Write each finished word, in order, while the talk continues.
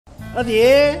阿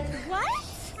姐，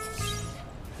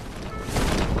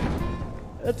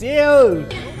阿姐哦，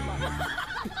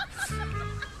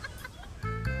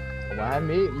我还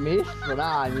没死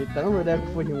呢，你等会儿再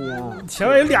哭行不行？前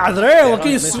面有俩人，我跟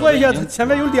你说一下，他前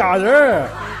面有俩人，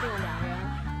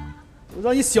我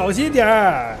让你小心点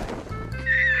儿。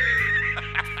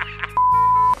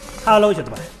Hello， 小子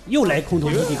们，又来空投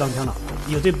无敌钢枪了，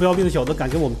有这不要命的小子敢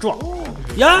跟我们撞？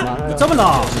呀，你这么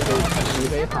了？你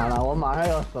被砍了，我马上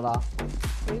要死了。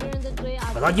有一个人在追啊！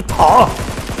我让你跑，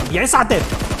连杀带跑，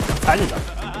残忍的。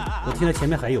我听着前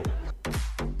面还有。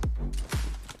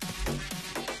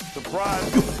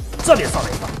哟，这里上来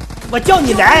一个，我叫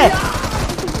你来，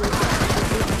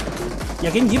也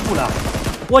给你补了。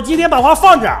我今天把话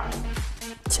放这儿，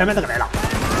前面那个来了。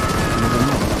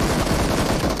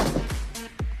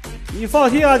你放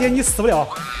心啊，姐，你死不了。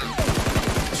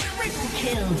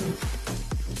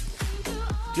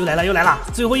又来了，又来了，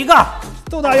最后一个，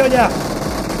都打妖精。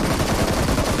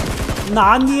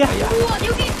拿捏！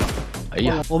哎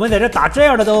呀，我们在这打这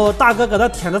样的都，大哥搁那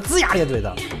舔的龇牙咧嘴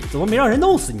的，怎么没让人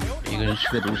弄死你？一个人吃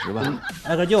个独食吧。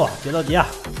挨个救，别着急啊！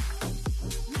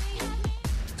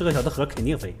这个小子盒肯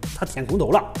定飞，他舔空投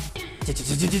了。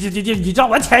你让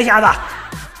我舔一下子。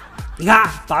你看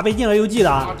8倍镜而又记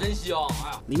的，真香！哎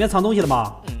呀，里面藏东西了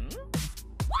吗？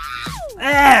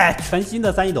哎，全新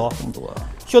的3-1斗，这么多，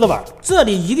兄弟们，这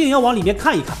里一定要往里面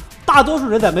看一看。大多数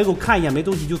人在门口看一眼没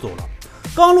东西就走了，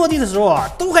刚落地的时候啊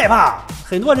都害怕，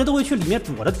很多人都会去里面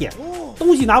躲着舔，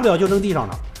东西拿不了就扔地上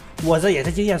了。我这也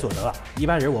是经验所得，一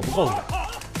般人我不告诉他。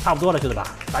差不多了，兄弟们，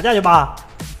打架去吧。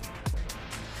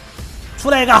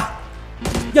出来一个，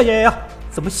呀，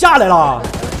怎么下来了？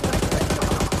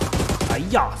哎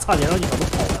呀，差点让你小子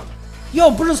跑了，要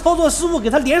不是操作失误，给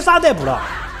他连杀带补了。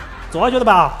走啊，兄弟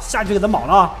们，下去给他莽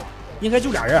了，应该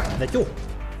就俩人，来救。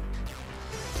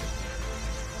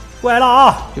过来了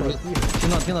啊！就是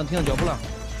听到脚步了，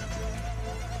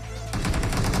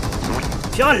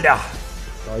漂亮！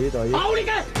倒一。奥利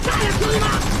给！再也可以吗？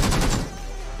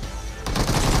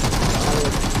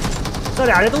这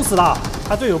俩人都死了，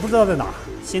他队友不知道在哪，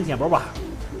先舔包吧。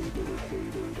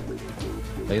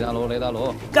雷大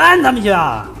楼，干他们去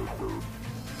啊！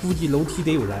估计楼梯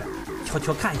得有人，悄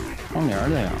悄看一眼。窗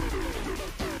帘的呀。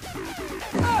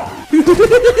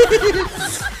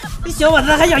这小伙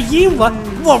子还想阴我？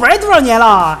我玩多少年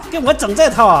了，跟我整这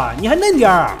套啊？你还嫩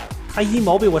点儿？他阴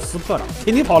谋被我识破了，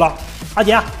肯定跑了。阿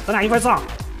杰，咱俩一块上。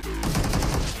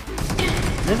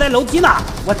人在楼梯呢，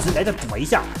我只来这躲一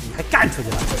下，你还干出去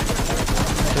了。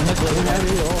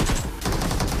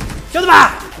兄弟们，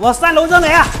我3楼扔雷，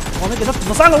我们给他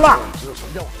补3楼了。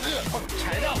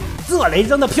这雷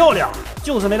扔的漂亮，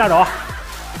就是没打着。3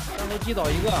楼击倒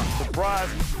一个，3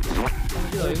楼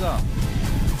击倒一个。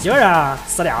几个人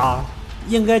死俩，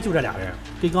应该就这俩人，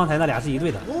跟刚才那俩是一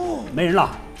队的。没人了，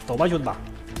走吧，兄弟们。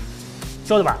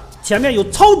兄弟们，前面有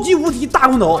超级无敌大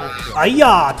空投，哎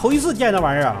呀，头一次见这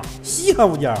玩意儿啊，稀罕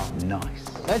物件。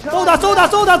走他，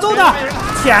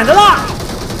舔着了，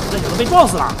这小子被撞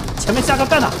死了，前面下个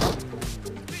干他。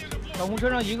小红车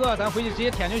上一个，咱回去直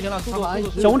接舔就行了，速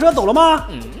度。小红车走了吗？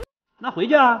那回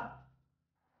去啊。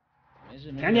没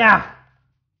事。舔舔。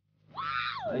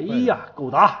哎呀，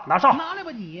狗打拿上！拿来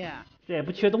吧你！这也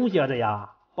不缺东西啊，这呀，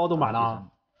包都满了，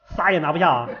啥也拿不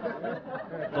下。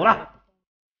走了，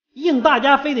应大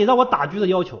家非得让我打狙的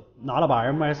要求，拿了把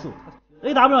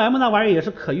M24。AWM 那玩意儿也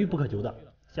是可遇不可求的。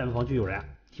下面房区有人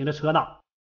停着车呢。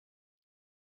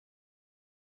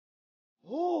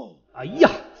哎呀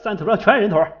，3头上全是人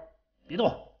头，别动，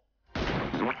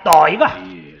倒一个。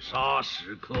猎杀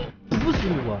时刻，毒死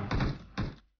你我！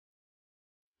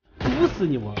毒死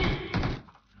你我！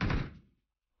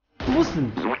毒死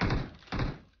你！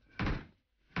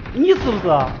你死不死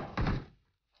啊？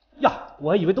呀，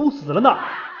我还以为都死了呢，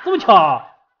这么巧，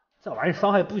这玩意儿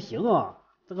伤害不行啊。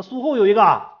这个树后有一个，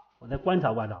我再观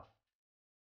察观察。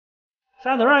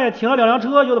山头上也停了2辆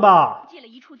车，兄弟吧？借了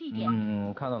一处地点。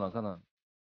我看到了。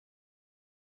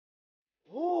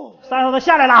山头的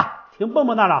下来了，停蹦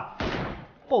蹦那了，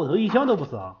爆头一枪都不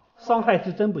死啊，伤害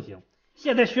是真不行。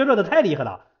现在削弱的太厉害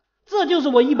了，这就是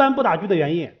我一般不打狙的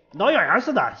原因，老痒痒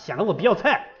似的，显得我比较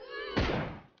菜。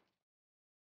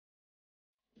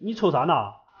你瞅啥呢？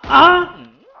啊！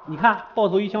你看爆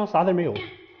头一枪啥事没有，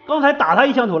刚才打他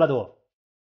一枪头了都。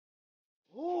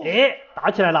哎，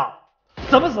打起来了，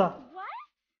怎么死？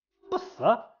不死？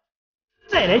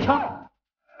再来一枪，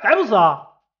还不死啊？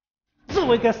这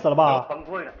回该死了吧？崩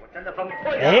溃了，我真的崩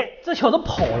溃了！哎，这小子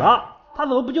跑了，他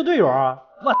怎么不救队友啊？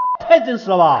哇，太真实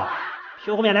了吧！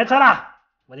屁股后面来车了，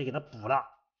我得给他补了。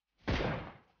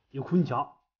有空枪，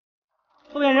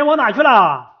后面人往哪去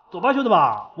了？走吧，兄弟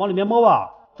吧，往里面摸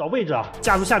吧。找位置啊，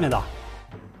加入下面的。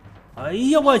哎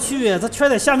呀，我去，这全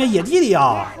在下面野地里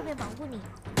啊！后面保护你。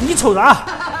你瞅啥？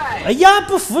哎呀，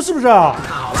不服是不是？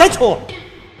还瞅？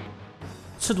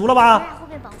吃毒了吧？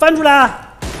翻出来！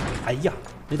哎呀，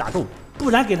没打中，不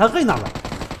然给他摁那了。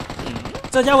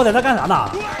这家伙在这干啥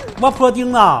呢？挖坡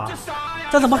钉呢？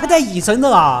这怎么还带隐身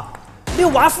的啊？没有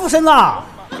挖附身了，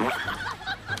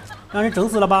让人整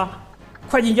死了吧？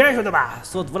快进间，兄弟们，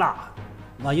缩毒了。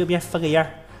往右边分个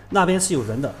烟，那边是有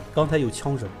人的，刚才有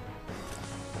枪声。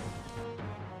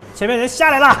前面人下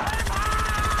来了。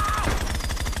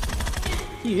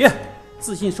咦，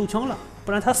自信收枪了，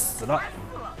不然他死了。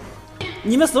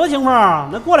你们什么情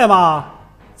况？能过来吗？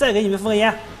再给你们分个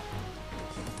烟。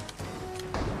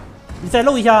你再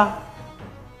露一下。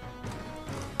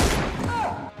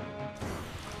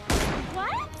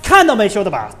看到没，兄弟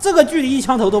们？这个距离一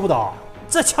枪头都不到，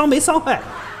这枪没伤害。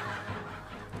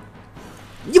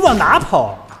你往哪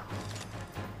跑？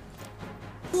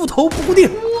不头不固定。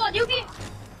哇，牛逼！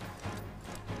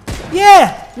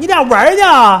耶，你俩玩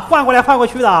呢？换过来换过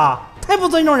去的，太不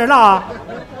尊重人了。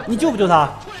你救不救他？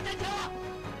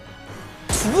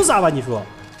图啥吧？你说，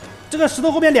这个石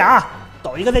头后面俩，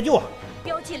倒一个再救。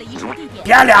标记了移除地点。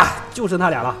别俩，就剩他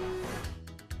俩了。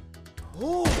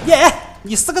哦耶，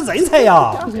你是个人才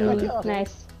呀 ，nice。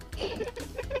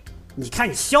你看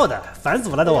你笑的，烦死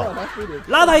我了都。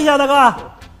拉他一下，大哥。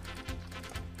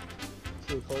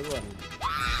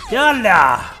漂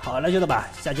亮，好了，兄弟们，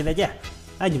下期再见，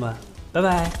爱你们，拜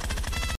拜。